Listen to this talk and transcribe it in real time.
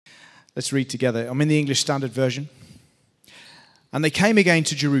Let's read together. I'm in the English Standard Version. And they came again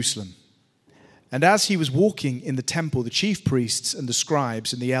to Jerusalem. And as he was walking in the temple, the chief priests and the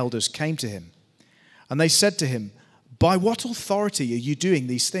scribes and the elders came to him. And they said to him, "By what authority are you doing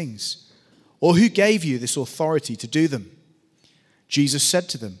these things? Or who gave you this authority to do them?" Jesus said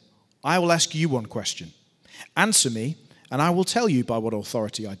to them, "I will ask you one question. Answer me, and I will tell you by what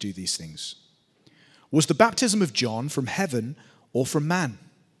authority I do these things. Was the baptism of John from heaven or from man?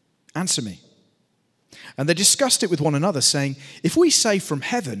 Answer me." And they discussed it with one another, saying, "If we say from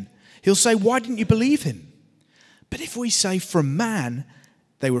heaven, he'll say, 'Why didn't you believe him?' But if we say from man,"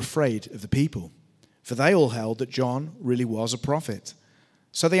 they were afraid of the people, for they all held that John really was a prophet.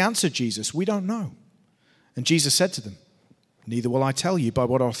 So they answered Jesus, "We don't know." And Jesus said to them, "Neither will I tell you by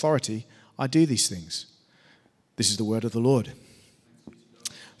what authority I do these things." This is the word of the Lord.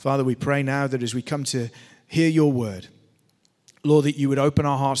 Father, we pray now that as we come to hear your word, Lord, that you would open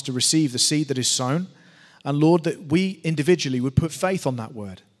our hearts to receive the seed that is sown. And Lord, that we individually would put faith on that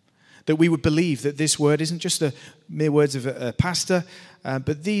word. That we would believe that this word isn't just the mere words of a pastor,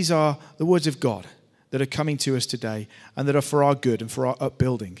 but these are the words of God that are coming to us today and that are for our good and for our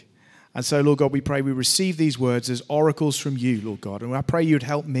upbuilding. And so, Lord God, we pray we receive these words as oracles from you, Lord God. And I pray you'd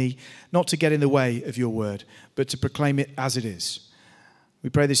help me not to get in the way of your word, but to proclaim it as it is.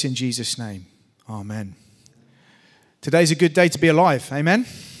 We pray this in Jesus' name. Amen. Today's a good day to be alive. Amen.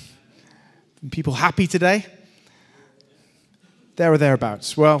 People happy today? There or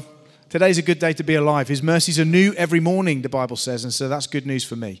thereabouts. Well, today's a good day to be alive. His mercies are new every morning, the Bible says, and so that's good news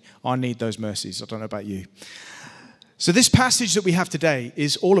for me. I need those mercies. I don't know about you. So this passage that we have today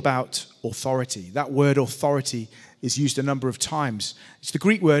is all about authority. That word authority is used a number of times. It's the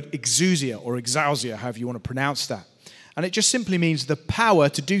Greek word exousia or exousia, however you want to pronounce that. And it just simply means the power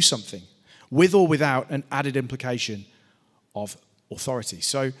to do something with or without an added implication of authority.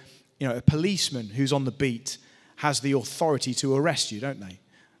 So, a policeman who's on the beat has the authority to arrest you, don't they?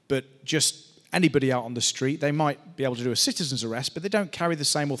 But just anybody out on the street, they might be able to do a citizen's arrest, but they don't carry the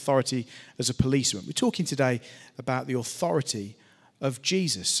same authority as a policeman. We're talking today about the authority of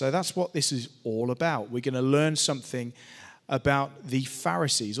Jesus. So that's what this is all about. We're going to learn something about the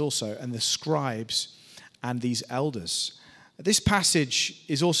Pharisees also and the scribes and these elders. This passage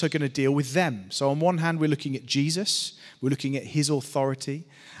is also going to deal with them. So on one hand, we're looking at Jesus. We're looking at his authority.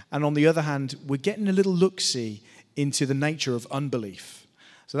 And on the other hand, we're getting a little look-see into the nature of unbelief.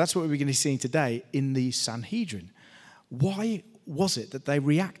 So that's what we're going to be seeing today in the Sanhedrin. Why was it that they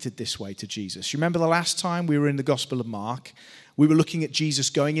reacted this way to Jesus? You remember the last time we were in the Gospel of Mark? We were looking at Jesus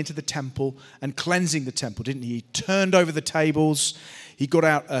going into the temple and cleansing the temple, didn't he? He turned over the tables. He got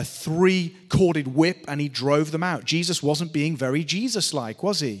out a 3-corded whip and he drove them out. Jesus wasn't being very Jesus-like,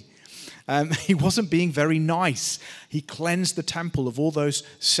 was he? He wasn't being very nice. He cleansed the temple of all those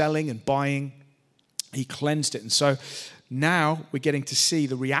selling and buying. He cleansed it. And so now we're getting to see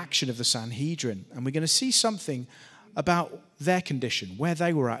the reaction of the Sanhedrin. And we're going to see something about their condition, where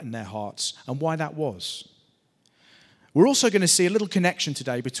they were at in their hearts, and why that was. We're also going to see a little connection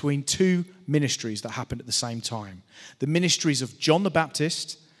today between two ministries that happened at the same time. The ministries of John the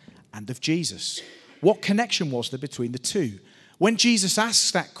Baptist and of Jesus. What connection was there between the two? When Jesus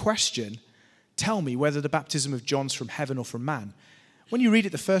asks that question, tell me whether the baptism of John's from heaven or from man. When you read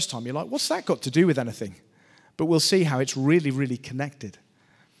it the first time, you're like, what's that got to do with anything? But we'll see how it's really, really connected.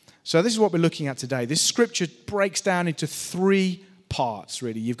 So this is what we're looking at today. This scripture breaks down into 3 parts,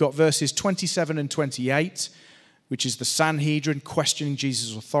 really. You've got verses 27 and 28, which is the Sanhedrin questioning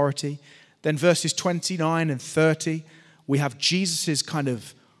Jesus' authority. Then verses 29 and 30, we have Jesus' kind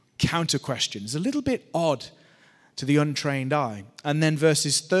of counter question. It's a little bit odd to the untrained eye. And then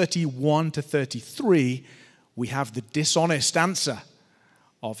verses 31 to 33, we have the dishonest answer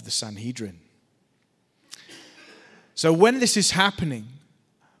of the Sanhedrin. So when this is happening,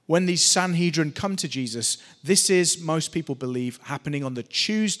 when these Sanhedrin come to Jesus, this is, most people believe, happening on the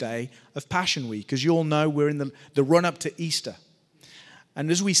Tuesday of Passion Week. As you all know, we're in the run-up to Easter.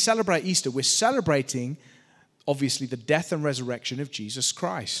 And as we celebrate Easter, we're celebrating, obviously, the death and resurrection of Jesus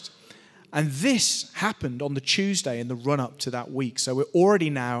Christ. And this happened on the Tuesday in the run-up to that week. So we're already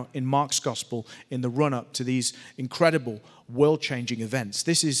now in Mark's Gospel in the run-up to these incredible, world-changing events.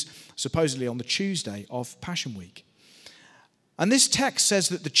 This is supposedly on the Tuesday of Passion Week. And this text says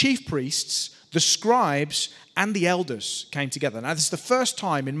that the chief priests, the scribes, and the elders came together. Now, this is the first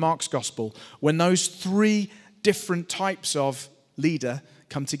time in Mark's Gospel when those 3 different types of leader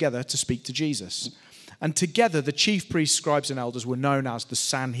come together to speak to Jesus. And together, the chief priests, scribes, and elders were known as the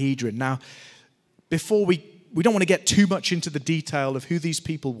Sanhedrin. Now, before we don't want to get too much into the detail of who these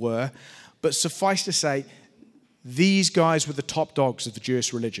people were, but suffice to say, these guys were the top dogs of the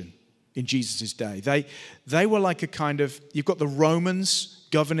Jewish religion. in Jesus' day. They were like a kind of, you've got the Romans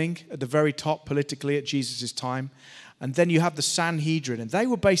governing at the very top politically at Jesus' time, and then you have the Sanhedrin, and they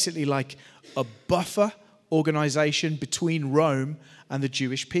were basically like a buffer organization between Rome and the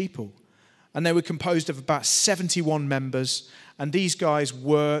Jewish people. And they were composed of about 71 members, and these guys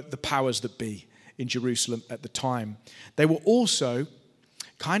were the powers that be in Jerusalem at the time. They were also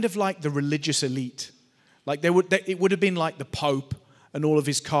kind of like the religious elite. Like it would have been like the Pope and all of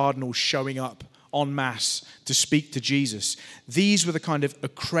his cardinals showing up en masse to speak to Jesus. These were the kind of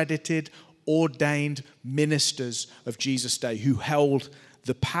accredited, ordained ministers of Jesus' day who held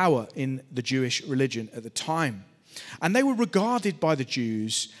the power in the Jewish religion at the time. And they were regarded by the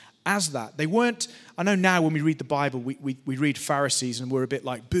Jews as that. They weren't, I know now when we read the Bible, we read Pharisees and we're a bit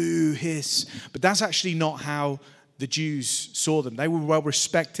like, boo, hiss. But that's actually not how the Jews saw them. They were well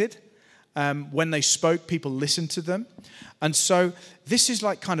respected. When they spoke, people listened to them. And so this is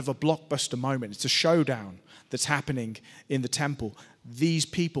like kind of a blockbuster moment. It's a showdown that's happening in the temple. These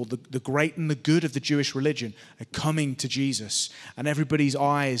people, the great and the good of the Jewish religion, are coming to Jesus. And everybody's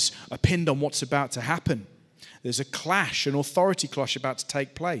eyes are pinned on what's about to happen. There's a clash, an authority clash about to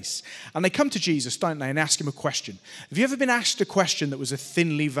take place. And they come to Jesus, don't they, and ask him a question. Have you ever been asked a question that was a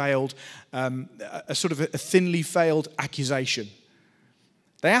thinly veiled, a sort of a thinly veiled accusation?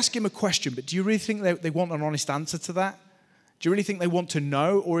 They ask him a question, but do you really think they want an honest answer to that? Do you really think they want to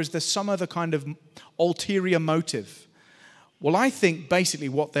know, or is there some other kind of ulterior motive? Well, I think basically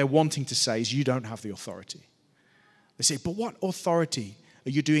what they're wanting to say is you don't have the authority. They say, but what authority are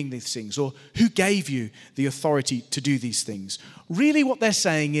you doing these things? Or who gave you the authority to do these things? Really what they're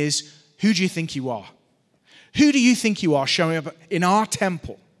saying is, who do you think you are? Who do you think you are showing up in our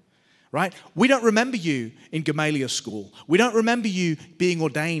temple? Right? We don't remember you in Gamaliel's school. We don't remember you being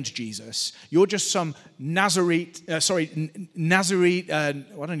ordained, Jesus. You're just some Nazarene, I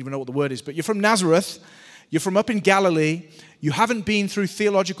don't even know what the word is, but you're from Nazareth. You're from up in Galilee. You haven't been through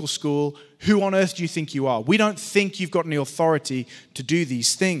theological school. Who on earth do you think you are? We don't think you've got any authority to do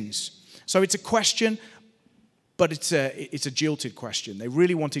these things. So it's a question, but it's a jilted question. They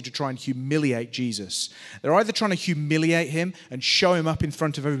really wanted to try and humiliate Jesus. They're either trying to humiliate him and show him up in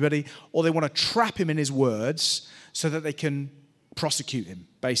front of everybody, or they want to trap him in his words so that they can prosecute him,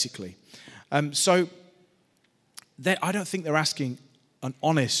 basically. So I don't think they're asking an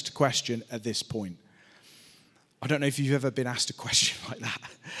honest question at this point. I don't know if you've ever been asked a question like that.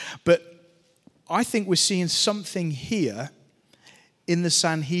 But I think we're seeing something here in the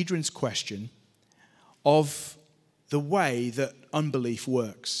Sanhedrin's question of the way that unbelief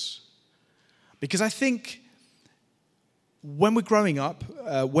works. Because I think when we're growing up,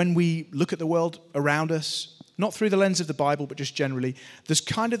 when we look at the world around us, not through the lens of the Bible, but just generally, there's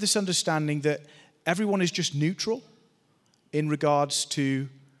kind of this understanding that everyone is just neutral in regards to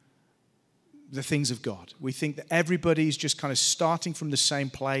the things of God. We think that everybody's just kind of starting from the same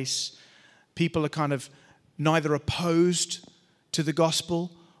place. People are kind of neither opposed to the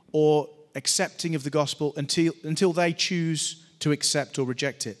gospel or accepting of the gospel until they choose to accept or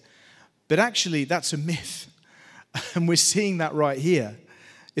reject it. But actually, that's a myth. And we're seeing that right here.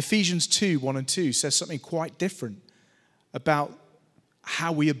 Ephesians 2, 1 and 2 says something quite different about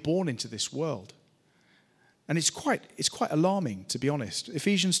how we are born into this world. And it's quite alarming, to be honest.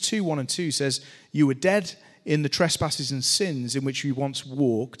 Ephesians 2, 1 and 2 says, you were dead in the trespasses and sins in which you once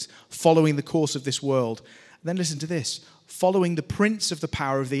walked, following the course of this world. And then listen to this, following the prince of the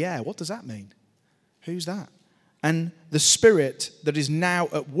power of the air. What does that mean? Who's that? And the spirit that is now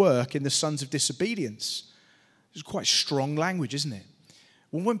at work in the sons of disobedience. It's quite strong language, isn't it?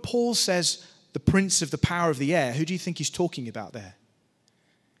 Well, when Paul says the prince of the power of the air, who do you think he's talking about there?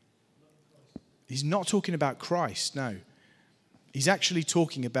 He's not talking about Christ, no. He's actually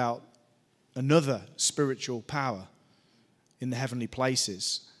talking about another spiritual power in the heavenly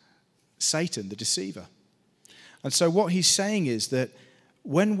places, Satan, the deceiver. And so what he's saying is that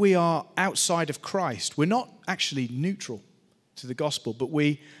when we are outside of Christ, we're not actually neutral to the gospel, but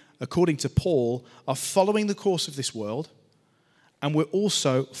we, according to Paul, are following the course of this world, and we're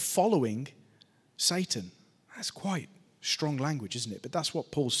also following Satan. That's quite strong language, isn't it? But that's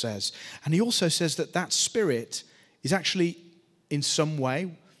what Paul says. And he also says that that spirit is actually in some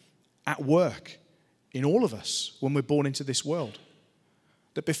way at work in all of us when we're born into this world.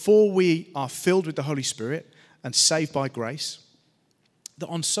 That before we are filled with the Holy Spirit and saved by grace, that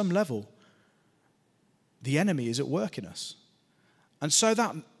on some level, the enemy is at work in us. And so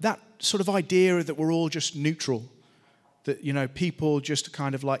that sort of idea that we're all just neutral, that, you know, people just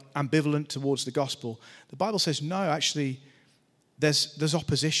kind of like ambivalent towards the gospel, the Bible says, no, actually, there's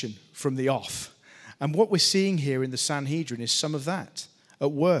opposition from the off. And what we're seeing here in the Sanhedrin is some of that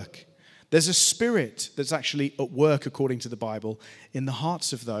at work. There's a spirit that's actually at work, according to the Bible, in the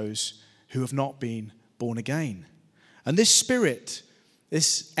hearts of those who have not been born again. And this spirit,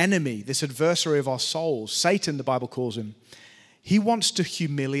 this enemy, this adversary of our souls, Satan, the Bible calls him, he wants to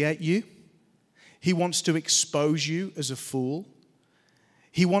humiliate you. He wants to expose you as a fool.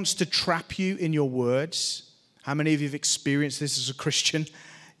 He wants to trap you in your words. How many of you have experienced this as a Christian?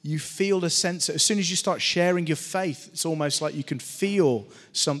 You feel a sense, as soon as you start sharing your faith, it's almost like you can feel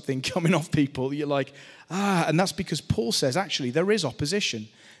something coming off people. You're like, and that's because Paul says, actually, there is opposition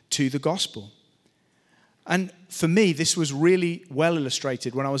to the gospel. And for me, this was really well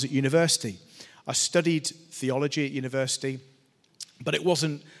illustrated when I was at university. I studied theology at university, but it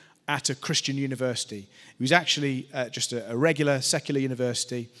wasn't at a Christian university. It was actually just a regular secular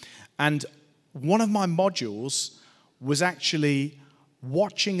university. And one of my modules was actually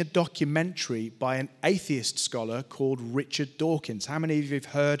watching a documentary by an atheist scholar called Richard Dawkins. How many of you have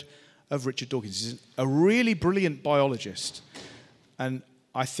heard of Richard Dawkins? He's a really brilliant biologist. And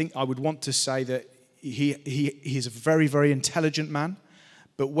I think I would want to say that he's a very, very intelligent man.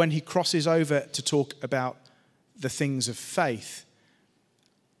 But when he crosses over to talk about the things of faith,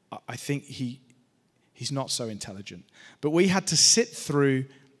 I think he's not so intelligent. But we had to sit through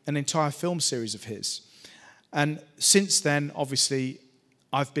an entire film series of his. And since then, obviously,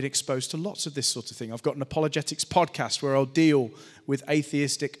 I've been exposed to lots of this sort of thing. I've got an apologetics podcast where I'll deal with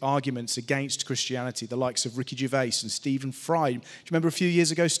atheistic arguments against Christianity, the likes of Ricky Gervais and Stephen Fry. Do you remember a few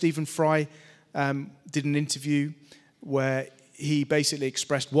years ago, Stephen Fry did an interview where he basically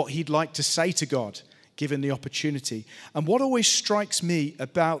expressed what he'd like to say to God, given the opportunity. And what always strikes me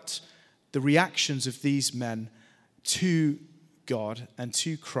about the reactions of these men to God and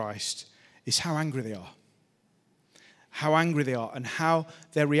to Christ is how angry they are. How angry they are and how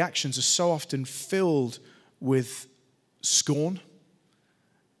their reactions are so often filled with scorn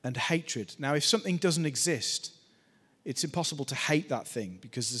and hatred. Now, if something doesn't exist, it's impossible to hate that thing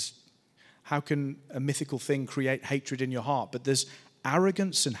because how can a mythical thing create hatred in your heart? But there's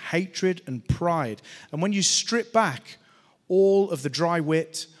arrogance and hatred and pride. And when you strip back all of the dry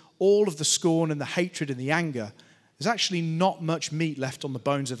wit, all of the scorn and the hatred and the anger, there's actually not much meat left on the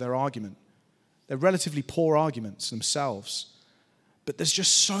bones of their argument. They're relatively poor arguments themselves. But there's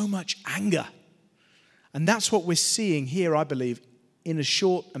just so much anger. And that's what we're seeing here, I believe, in a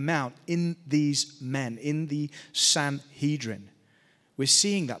short amount in these men, in the Sanhedrin. We're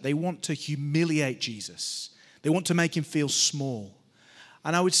seeing that. They want to humiliate Jesus. They want to make him feel small.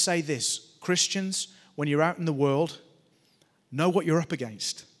 And I would say this, Christians, when you're out in the world, know what you're up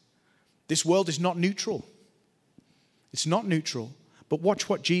against. This world is not neutral. It's not neutral. But watch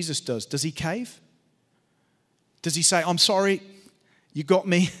what Jesus does. Does he cave? Does he say, I'm sorry, you got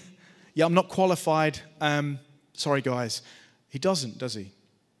me. Yeah, I'm not qualified. Sorry, guys. He doesn't, does he?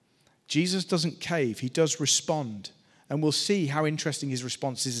 Jesus doesn't cave. He does respond. And we'll see how interesting his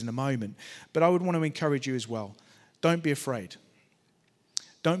response is in a moment. But I would want to encourage you as well. Don't be afraid.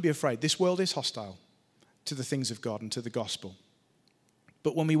 Don't be afraid. This world is hostile to the things of God and to the gospel.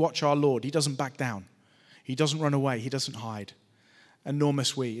 But when we watch our Lord, he doesn't back down. He doesn't run away. He doesn't hide. And nor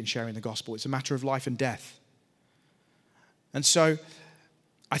must we in sharing the gospel. It's a matter of life and death. And so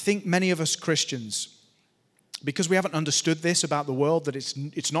I think many of us Christians, because we haven't understood this about the world, that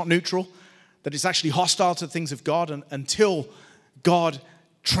it's not neutral, that it's actually hostile to the things of God, and until God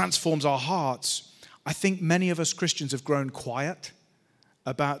transforms our hearts, I think many of us Christians have grown quiet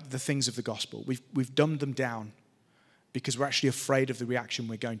about the things of the gospel. We've dumbed them down because we're actually afraid of the reaction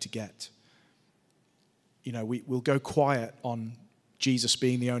we're going to get. You know, we'll go quiet on Jesus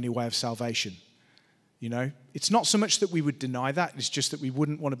being the only way of salvation. You know, it's not so much that we would deny that, it's just that we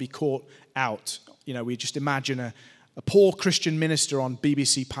wouldn't want to be caught out. You know, we just imagine a poor Christian minister on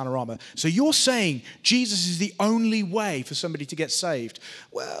BBC Panorama. So you're saying Jesus is the only way for somebody to get saved?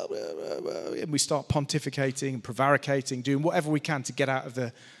 Well, and we start pontificating, prevaricating, doing whatever we can to get out of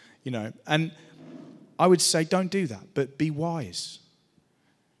the, you know. And I would say don't do that, but be wise.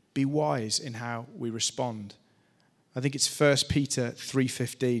 Be wise in how we respond. I think it's 1 Peter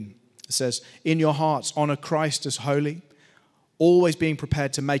 3:15. It says, in your hearts, honor Christ as holy, always being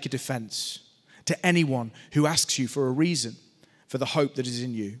prepared to make a defense to anyone who asks you for a reason for the hope that is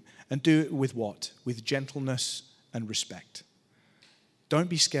in you. And do it with what? With gentleness and respect. Don't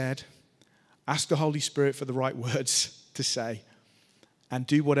be scared. Ask the Holy Spirit for the right words to say. And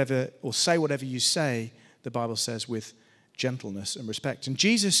do whatever, or say whatever you say, the Bible says, with gentleness and respect. And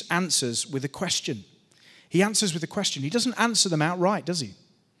Jesus answers with a question. He answers with a question. He doesn't answer them outright, does he?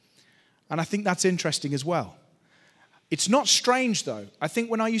 And I think that's interesting as well. It's not strange, though. I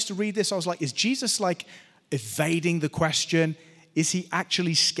think when I used to read this, I was like, is Jesus like evading the question? Is he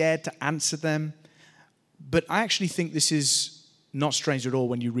actually scared to answer them? But I actually think this is not strange at all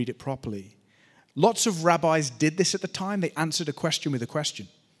when you read it properly. Lots of rabbis did this at the time. They answered a question with a question.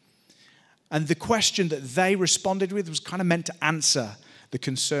 And the question that they responded with was kind of meant to answer the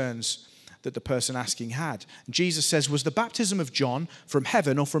concerns that the person asking had. And Jesus says, was the baptism of John from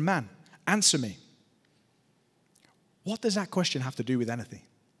heaven or from man? Answer me. What does that question have to do with anything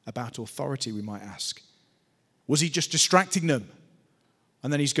about authority, we might ask? Was he just distracting them?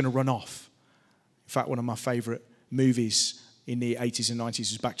 And then he's going to run off. In fact, one of my favorite movies in the 80s and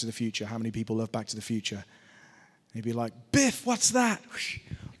 90s was Back to the Future. How many people love Back to the Future? He'd be like, Biff, what's that?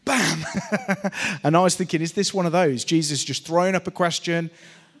 Bam! And I was thinking, is this one of those? Jesus just throwing up a question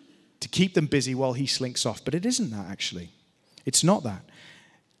to keep them busy while he slinks off. But it isn't that, actually. It's not that.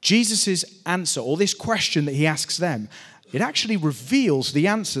 Jesus' answer, or this question that he asks them, it actually reveals the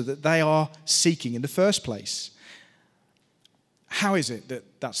answer that they are seeking in the first place. How is it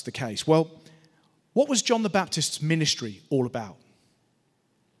that that's the case? Well, what was John the Baptist's ministry all about?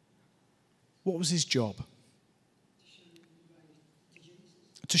 What was his job?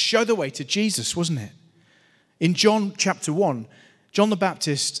 To show the way to Jesus, wasn't it? In John chapter 1, John the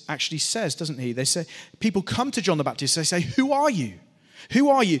Baptist actually says, doesn't he? They say, people come to John the Baptist, they say, who are you? Who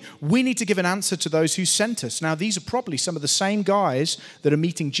are you? We need to give an answer to those who sent us. Now, these are probably some of the same guys that are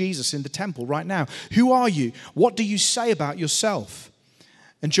meeting Jesus in the temple right now. Who are you? What do you say about yourself?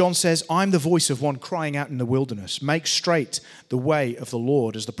 And John says, I'm the voice of one crying out in the wilderness. Make straight the way of the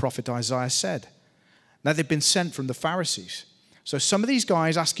Lord, as the prophet Isaiah said. Now, they've been sent from the Pharisees. So some of these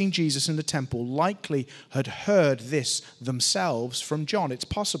guys asking Jesus in the temple likely had heard this themselves from John. It's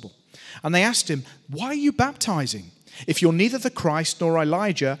possible. And they asked him, why are you baptizing? If you're neither the Christ nor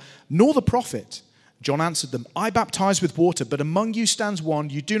Elijah nor the prophet. John answered them, I baptize with water, but among you stands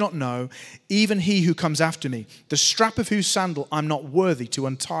one you do not know, even he who comes after me, the strap of whose sandal I'm not worthy to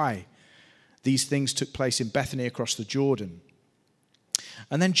untie. These things took place in Bethany across the Jordan.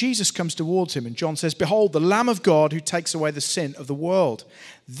 And then Jesus comes towards him, and John says, behold, the Lamb of God who takes away the sin of the world.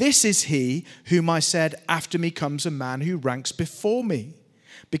 This is he whom I said, after me comes a man who ranks before me,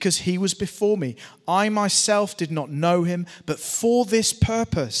 because he was before me. I myself did not know him, but for this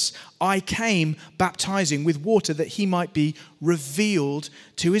purpose I came baptizing with water, that he might be revealed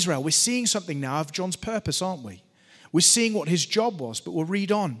to Israel. We're seeing something now of John's purpose, aren't we? We're seeing what his job was, but we'll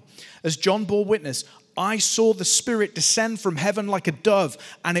read on. As John bore witness, I saw the Spirit descend from heaven like a dove,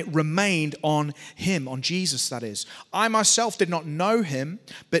 and it remained on him, on Jesus, that is. I myself did not know him,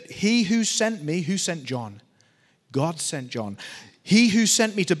 but he who sent me, who sent John? God sent John. He who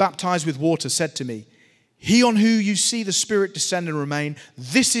sent me to baptize with water said to me, he on who you see the Spirit descend and remain,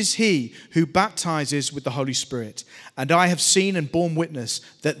 this is he who baptizes with the Holy Spirit. And I have seen and borne witness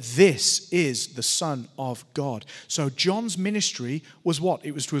that this is the Son of God. So John's ministry was what?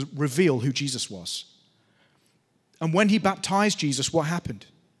 It was to reveal who Jesus was. And when he baptized Jesus, what happened?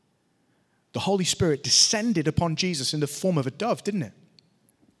 The Holy Spirit descended upon Jesus in the form of a dove, didn't it?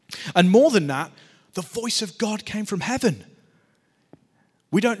 And more than that, the voice of God came from heaven.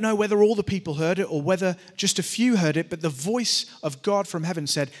 We don't know whether all the people heard it or whether just a few heard it, but the voice of God from heaven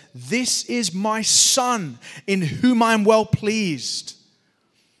said, this is my Son in whom I am well pleased.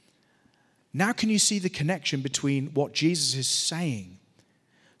 Now can you see the connection between what Jesus is saying?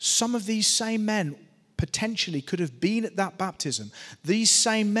 Some of these same men potentially could have been at that baptism. These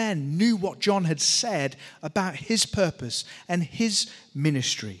same men knew what John had said about his purpose and his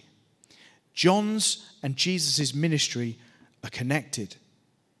ministry. John's and Jesus' ministry are connected.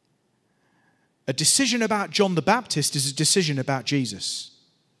 A decision about John the Baptist is a decision about Jesus.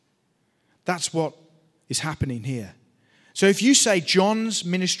 That's what is happening here. So if you say John's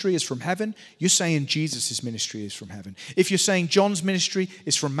ministry is from heaven, you're saying Jesus' ministry is from heaven. If you're saying John's ministry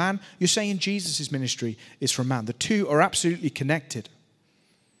is from man, you're saying Jesus' ministry is from man. The two are absolutely connected.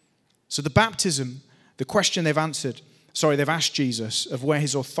 So the baptism, the question they've asked Jesus of where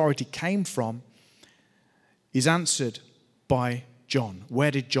his authority came from, is answered by John.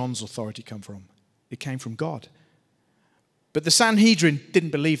 Where did John's authority come from? It came from God. But the Sanhedrin didn't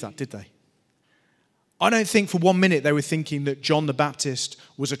believe that, did they? I don't think for 1 minute they were thinking that John the Baptist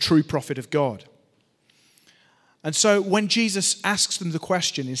was a true prophet of God. And so when Jesus asks them the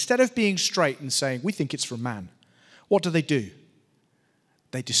question, instead of being straight and saying, we think it's from man, what do?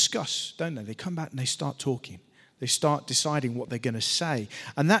 They discuss, don't they? They come back and they start talking. They start deciding what they're going to say.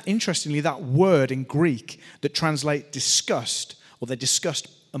 And that, interestingly, that word in Greek that translates discussed, or they discussed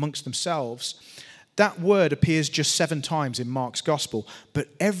amongst themselves, that word appears just 7 times in Mark's gospel. But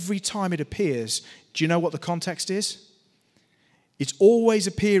every time it appears, do you know what the context is? It's always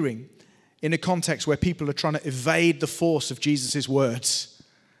appearing in a context where people are trying to evade the force of Jesus' words.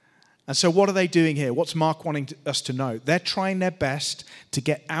 And so what are they doing here? What's Mark wanting us to know? They're trying their best to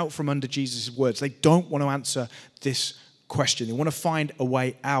get out from under Jesus' words. They don't want to answer this question. They want to find a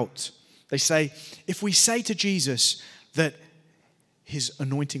way out. They say, if we say to Jesus that his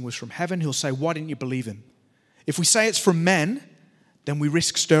anointing was from heaven, he'll say, why didn't you believe him? If we say it's from men, then we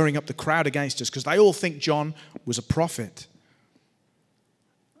risk stirring up the crowd against us because they all think John was a prophet.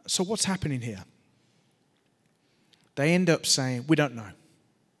 So what's happening here? They end up saying, we don't know.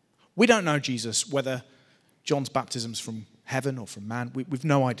 We don't know, Jesus, whether John's baptism's from heaven or from man. We've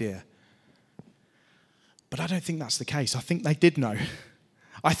no idea. But I don't think that's the case. I think they did know.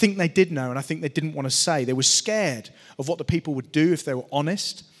 I think they did know, and I think they didn't want to say. They were scared of what the people would do if they were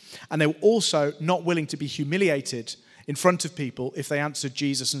honest, and they were also not willing to be humiliated in front of people if they answered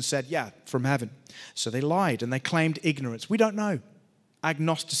Jesus and said, yeah, from heaven. So they lied, and they claimed ignorance. We don't know.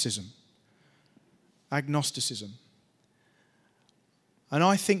 Agnosticism. Agnosticism. And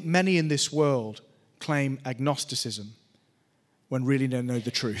I think many in this world claim agnosticism when really they know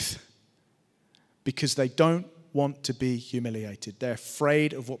the truth because they don't want to be humiliated. They're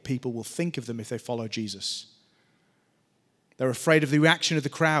afraid of what people will think of them if they follow Jesus. They're afraid of the reaction of the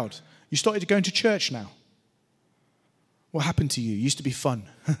crowd. You started going to church now. What happened to you? It used to be fun.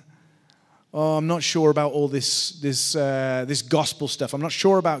 Oh, I'm not sure about all this gospel stuff. I'm not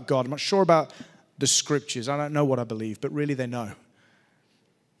sure about God. I'm not sure about the scriptures. I don't know what I believe, but really they know.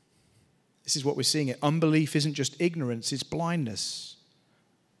 This is what we're seeing. Unbelief isn't just ignorance, it's blindness.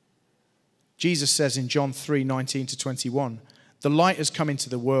 Jesus says in John 3:19-21, the light has come into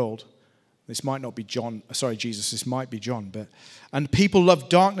the world. This might not be John. Sorry, Jesus, this might be John. And people love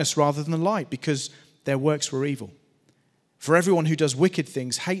darkness rather than the light because their works were evil. For everyone who does wicked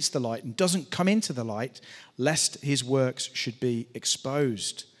things hates the light and doesn't come into the light, lest his works should be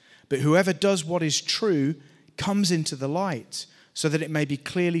exposed. But whoever does what is true comes into the light, so that it may be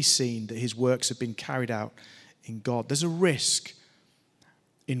clearly seen that his works have been carried out in God. There's a risk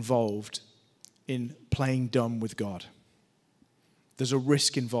involved in playing dumb with God. There's a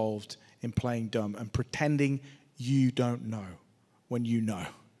risk involved in playing dumb and pretending you don't know when you know.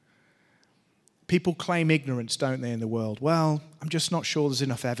 People claim ignorance, don't they, in the world? Well, I'm just not sure there's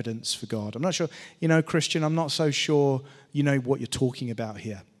enough evidence for God. I'm not sure, Christian, I'm not so sure you know what you're talking about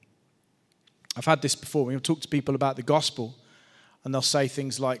here. I've had this before. When you talk to people about the gospel, and they'll say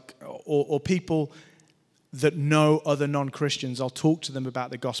things like, or people that know other non-Christians, I'll talk to them about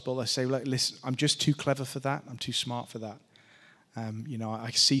the gospel. They say, look, listen, I'm just too clever for that. I'm too smart for that.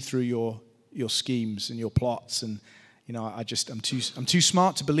 I see through your schemes and your plots, and I'm too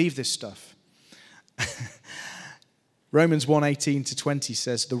smart to believe this stuff. Romans 1:18-20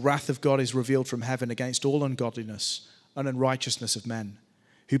 says, the wrath of God is revealed from heaven against all ungodliness and unrighteousness of men,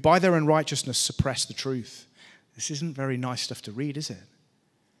 who by their unrighteousness suppress the truth. This isn't very nice stuff to read, is it?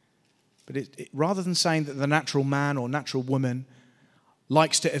 But rather than saying that the natural man or natural woman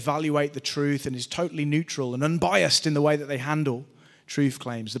likes to evaluate the truth and is totally neutral and unbiased in the way that they handle truth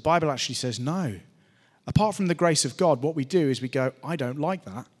claims, the Bible actually says no. Apart from the grace of God, what we do is we go, I don't like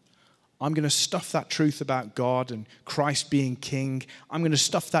that. I'm going to stuff that truth about God and Christ being king. I'm going to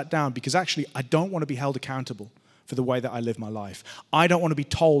stuff that down because actually I don't want to be held accountable for the way that I live my life. I don't want to be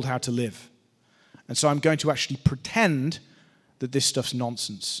told how to live. And so I'm going to actually pretend that this stuff's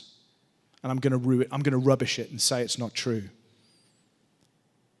nonsense. And I'm going to rubbish it and say it's not true.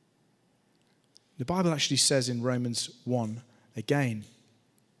 The Bible actually says in Romans 1 again,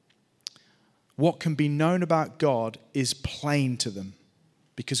 what can be known about God is plain to them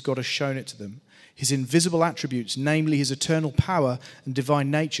because God has shown it to them. His invisible attributes, namely his eternal power and divine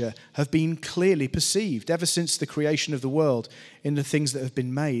nature, have been clearly perceived ever since the creation of the world in the things that have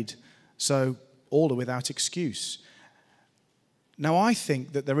been made. So all are without excuse. Now, I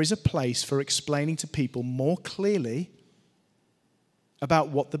think that there is a place for explaining to people more clearly about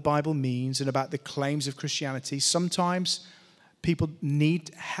what the Bible means and about the claims of Christianity. Sometimes people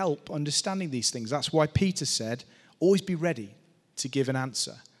need help understanding these things. That's why Peter said, always be ready to give an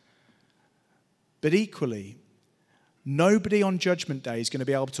answer. But equally, nobody on Judgment Day is going to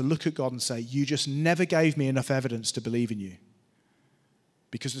be able to look at God and say, you just never gave me enough evidence to believe in you.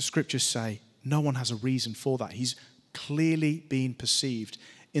 Because the scriptures say, no one has a reason for that. He's clearly being perceived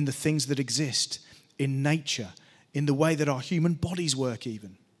in the things that exist, in nature, in the way that our human bodies work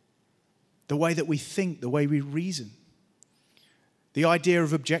even, the way that we think, the way we reason. The idea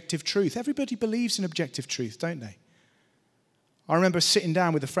of objective truth. Everybody believes in objective truth, don't they? I remember sitting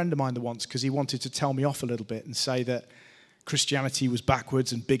down with a friend of mine once because he wanted to tell me off a little bit and say that Christianity was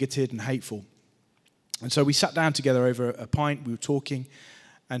backwards and bigoted and hateful. And so we sat down together over a pint, we were talking,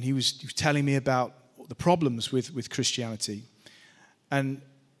 and he was telling me about the problems with Christianity. And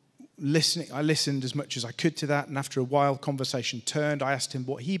I listened as much as I could to that, and after a while, conversation turned. I asked him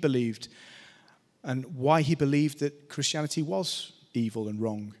what he believed and why he believed that Christianity was evil and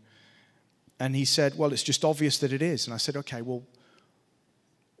wrong. And he said, well, it's just obvious that it is. And I said, okay, well,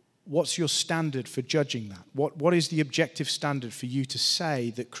 what's your standard for judging that? What is the objective standard for you to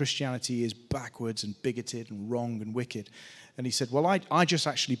say that Christianity is backwards and bigoted and wrong and wicked? And he said, well, I just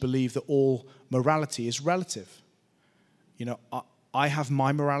actually believe that all morality is relative. You know, I have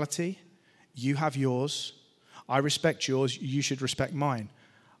my morality, you have yours, I respect yours, you should respect mine.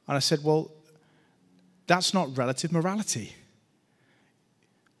 And I said, well, that's not relative morality.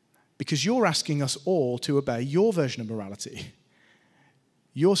 Because you're asking us all to obey your version of morality.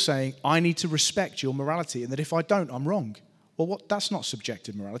 You're saying, I need to respect your morality, and that if I don't, I'm wrong. Well, that's not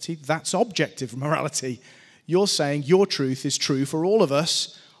subjective morality, that's objective morality. You're saying your truth is true for all of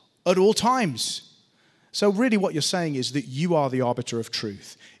us at all times. So really what you're saying is that you are the arbiter of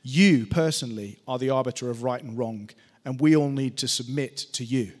truth. You personally are the arbiter of right and wrong, and we all need to submit to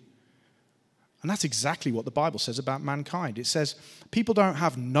you. And that's exactly what the Bible says about mankind. It says people don't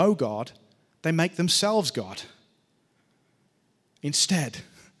have no God, they make themselves God instead.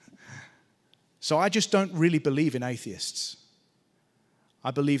 So I just don't really believe in atheists.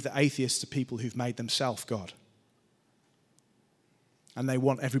 I believe that atheists are people who've made themselves God. And they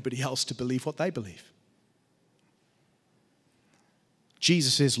want everybody else to believe what they believe.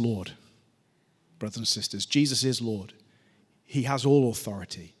 Jesus is Lord, brothers and sisters. Jesus is Lord. He has all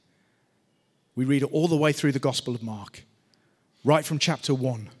authority. We read it all the way through the Gospel of Mark. Right from chapter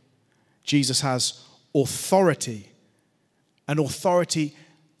 1, Jesus has authority, an authority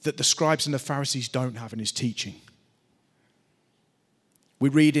that the scribes and the Pharisees don't have in his teaching. We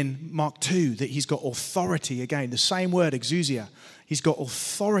read in Mark 2 that he's got authority, again, the same word, exousia. He's got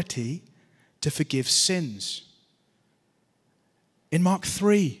authority to forgive sins. In Mark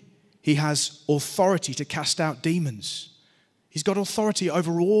 3, he has authority to cast out demons. He's got authority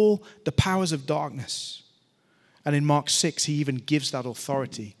over all the powers of darkness. And in Mark 6, he even gives that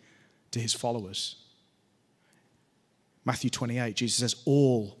authority to his followers. Matthew 28, Jesus says,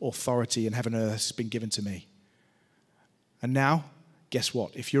 all authority in heaven and earth has been given to me. And now, guess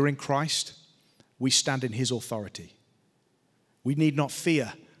what? If you're in Christ, we stand in his authority. We need not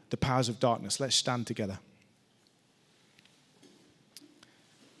fear the powers of darkness. Let's stand together.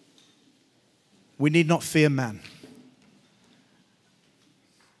 We need not fear man.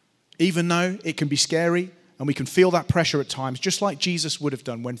 Even though it can be scary and we can feel that pressure at times, just like Jesus would have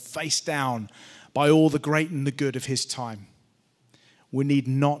done when faced down by all the great and the good of his time. We need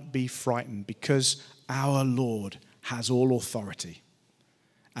not be frightened because our Lord has all authority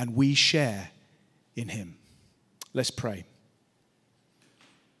and we share in him. Let's pray.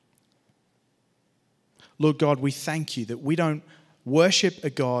 Lord God, we thank you that we don't worship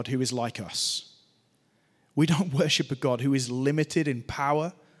a God who is like us. We don't worship a God who is limited in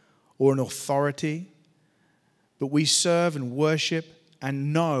power or in authority, but we serve and worship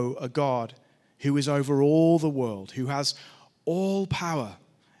and know a God who is over all the world, who has all power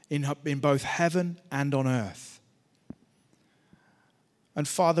in both heaven and on earth. And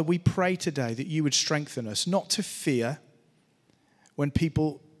Father, we pray today that you would strengthen us, not to fear when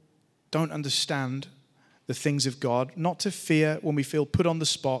people don't understand the things of God, not to fear when we feel put on the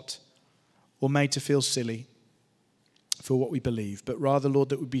spot or made to feel silly for what we believe, but rather, Lord,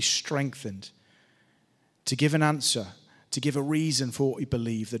 that we be strengthened to give an answer, to give a reason for what we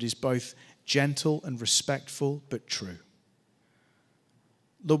believe that is both gentle and respectful, but true.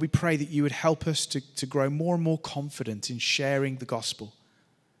 Lord, we pray that you would help us to grow more and more confident in sharing the gospel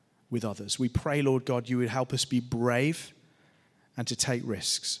with others. We pray, Lord God, you would help us be brave and to take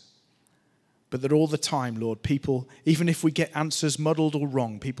risks. But that all the time, Lord, people, even if we get answers muddled or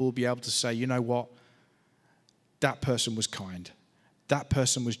wrong, people will be able to say, you know what? That person was kind. That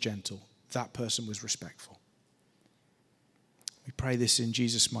person was gentle. That person was respectful. We pray this in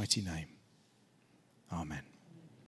Jesus' mighty name. Amen.